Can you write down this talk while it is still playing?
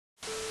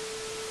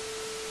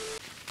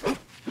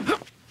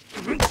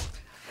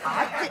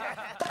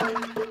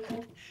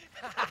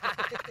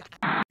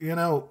You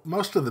know,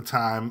 most of the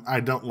time, I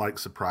don't like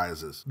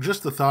surprises.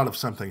 Just the thought of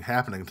something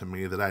happening to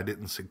me that I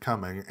didn't see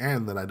coming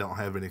and that I don't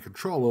have any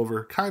control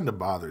over kinda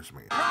bothers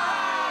me.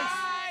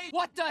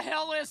 What the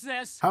hell is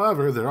this?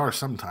 However, there are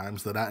some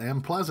times that I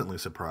am pleasantly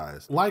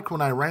surprised, like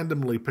when I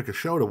randomly pick a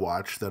show to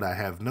watch that I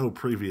have no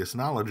previous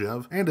knowledge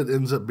of, and it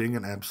ends up being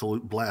an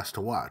absolute blast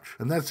to watch.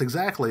 And that's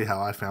exactly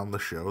how I found the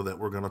show that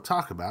we're going to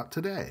talk about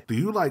today. Do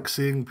you like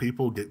seeing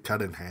people get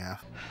cut in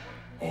half?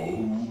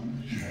 Oh,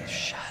 yeah.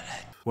 Shut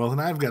it. Well,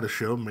 then I've got a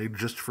show made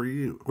just for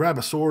you. Grab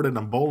a sword and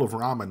a bowl of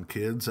ramen,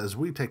 kids, as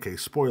we take a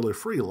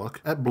spoiler-free look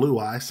at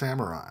Blue-Eyed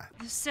Samurai.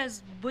 This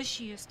says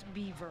bushiest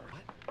beaver.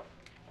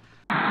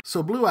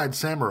 So Blue-Eyed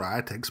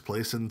Samurai takes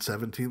place in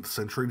 17th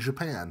century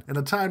Japan, in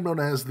a time known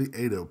as the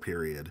Edo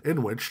period,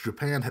 in which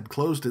Japan had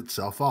closed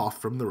itself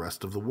off from the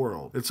rest of the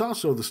world. It's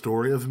also the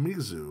story of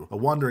Mizu, a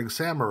wandering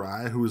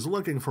samurai who is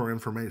looking for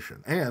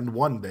information. And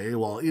one day,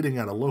 while eating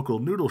at a local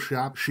noodle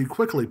shop, she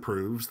quickly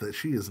proves that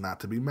she is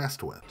not to be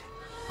messed with.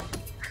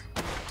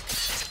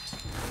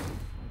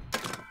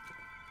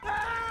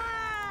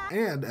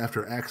 And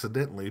after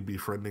accidentally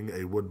befriending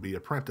a would-be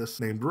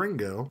apprentice named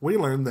Ringo, we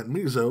learn that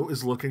Mizu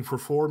is looking for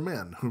 4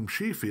 men, whom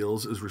she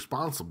feels is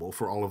responsible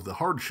for all of the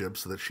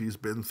hardships that she's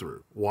been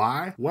through.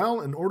 Why?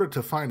 Well, in order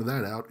to find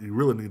that out, you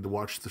really need to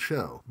watch the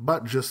show.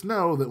 But just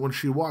know that when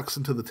she walks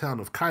into the town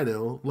of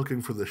Kaido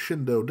looking for the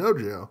Shindo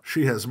Dojo,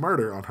 she has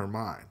murder on her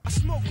mind. I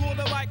smoke all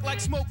the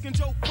like smoking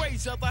Joe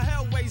Frazier, the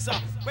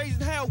Hellraiser,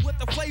 raising hell with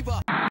the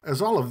flavor.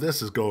 As all of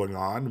this is going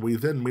on, we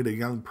then meet a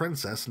young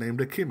princess named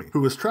Akemi,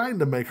 who is trying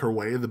to make her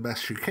way the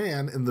best she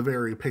can in the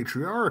very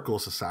patriarchal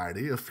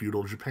society of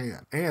feudal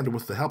Japan. And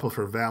with the help of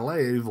her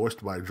valet,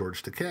 voiced by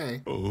George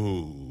Takei,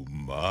 Oh,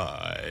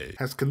 my.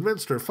 has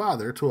convinced her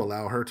father to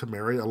allow her to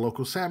marry a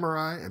local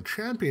samurai and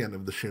champion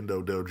of the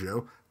Shindo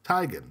Dojo,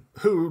 Taigen,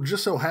 who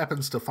just so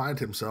happens to find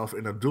himself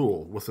in a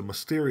duel with a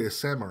mysterious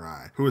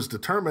samurai who is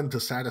determined to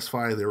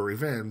satisfy their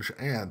revenge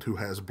and who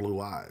has blue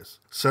eyes.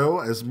 So,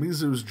 as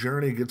Mizu's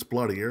journey gets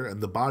bloodier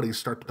and the bodies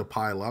start to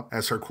pile up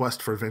as her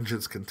quest for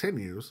vengeance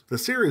continues, the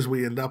series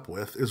we end up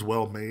with is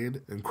well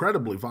made,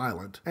 incredibly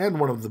violent, and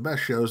one of the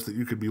best shows that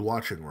you could be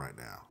watching right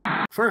now.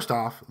 First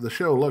off, the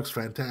show looks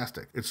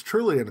fantastic. It's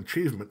truly an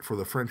achievement for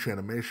the French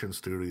animation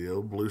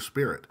studio Blue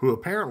Spirit, who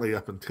apparently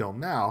up until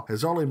now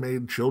has only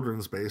made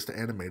children's-based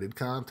animated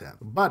content.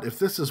 But if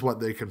this is what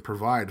they can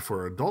provide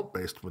for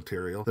adult-based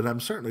material, then I'm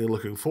certainly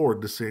looking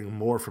forward to seeing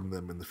more from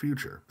them in the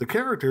future. The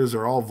characters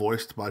are all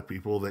voiced by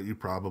people that you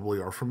probably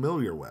are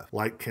familiar with,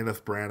 like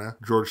Kenneth Branagh,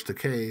 George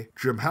Takei,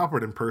 Jim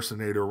Halpert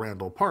impersonator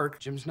Randall Park,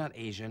 Jim's not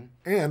Asian.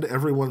 and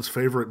everyone's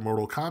favorite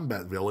Mortal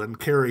Kombat villain,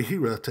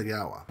 Karihira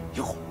Tagawa.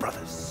 Your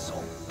brother's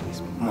soul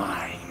is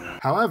mine.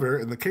 However,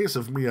 in the case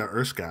of Mia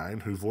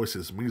Erskine, who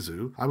voices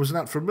Mizu, I was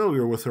not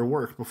familiar with her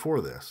work before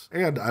this,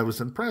 and I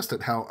was impressed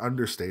at how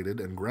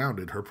understated and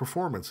grounded her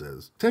performance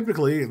is.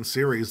 Typically, in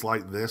series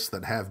like this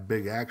that have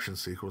big action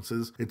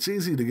sequences, it's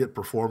easy to get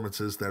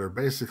performances that are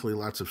basically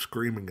lots of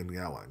screaming and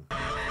yelling.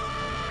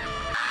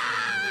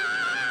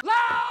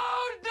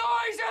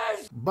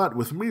 But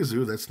with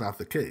Mizu, that's not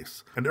the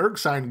case. And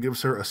Erskine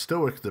gives her a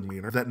stoic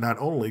demeanor that not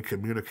only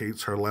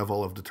communicates her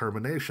level of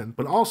determination,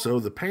 but also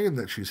the pain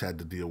that she's had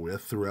to deal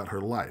with throughout her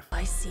life.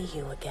 I see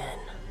you again.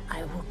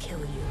 I will kill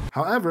you.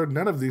 However,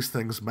 none of these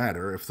things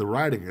matter if the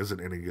writing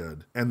isn't any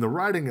good. And the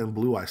writing in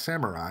Blue-Eyed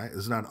Samurai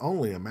is not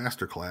only a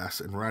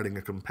masterclass in writing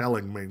a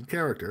compelling main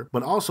character,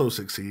 but also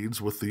succeeds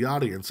with the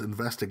audience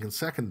investing in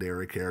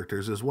secondary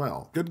characters as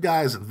well. Good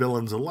guys and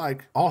villains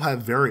alike all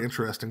have very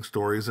interesting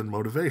stories and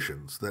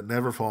motivations that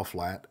never fall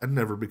flat and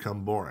never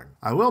become boring.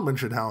 I will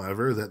mention,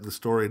 however, that the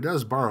story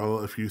does borrow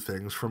a few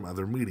things from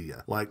other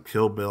media, like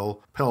Kill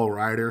Bill, Pell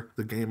Rider,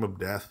 The Game of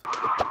Death.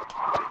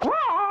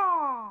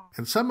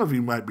 And some of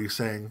you might be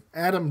saying,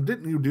 Adam,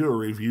 didn't you do a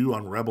review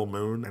on Rebel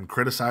Moon and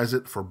criticize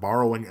it for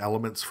borrowing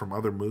elements from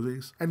other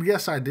movies? And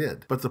yes, I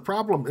did. But the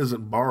problem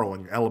isn't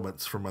borrowing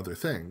elements from other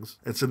things.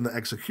 It's in the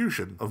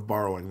execution of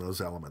borrowing those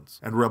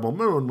elements. And Rebel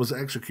Moon was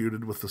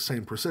executed with the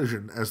same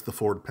precision as the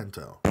Ford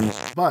Pinto.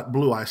 But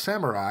Blue-Eyed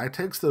Samurai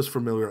takes those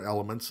familiar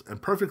elements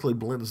and perfectly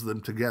blends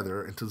them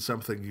together into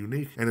something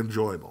unique and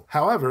enjoyable.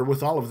 However,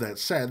 with all of that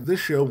said,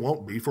 this show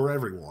won't be for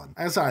everyone.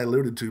 As I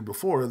alluded to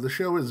before, the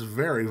show is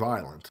very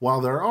violent.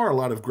 While there are a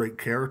lot of great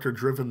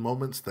character-driven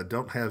moments that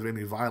don't have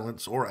any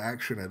violence or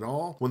action at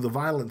all, when the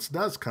violence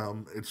does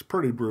come, it's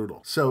pretty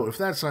brutal. So if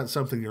that's not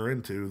something you're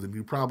into, then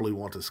you probably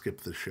want to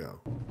skip the show.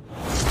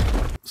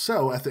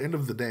 So, at the end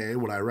of the day,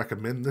 would I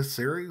recommend this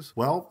series?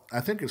 Well, I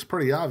think it's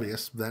pretty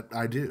obvious that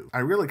I do. I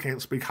really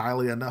can't speak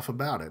highly enough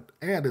about it,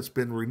 and it's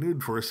been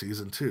renewed for a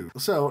season 2.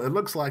 So, it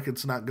looks like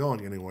it's not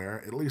going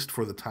anywhere, at least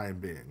for the time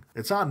being.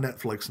 It's on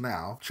Netflix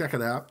now. Check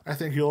it out. I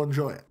think you'll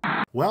enjoy it.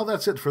 Well,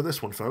 that's it for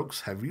this one,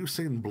 folks. Have you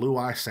seen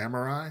Blue-Eyed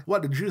Samurai?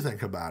 What did you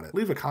think about it?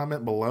 Leave a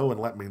comment below and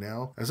let me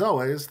know. As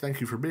always,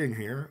 thank you for being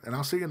here, and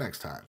I'll see you next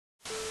time.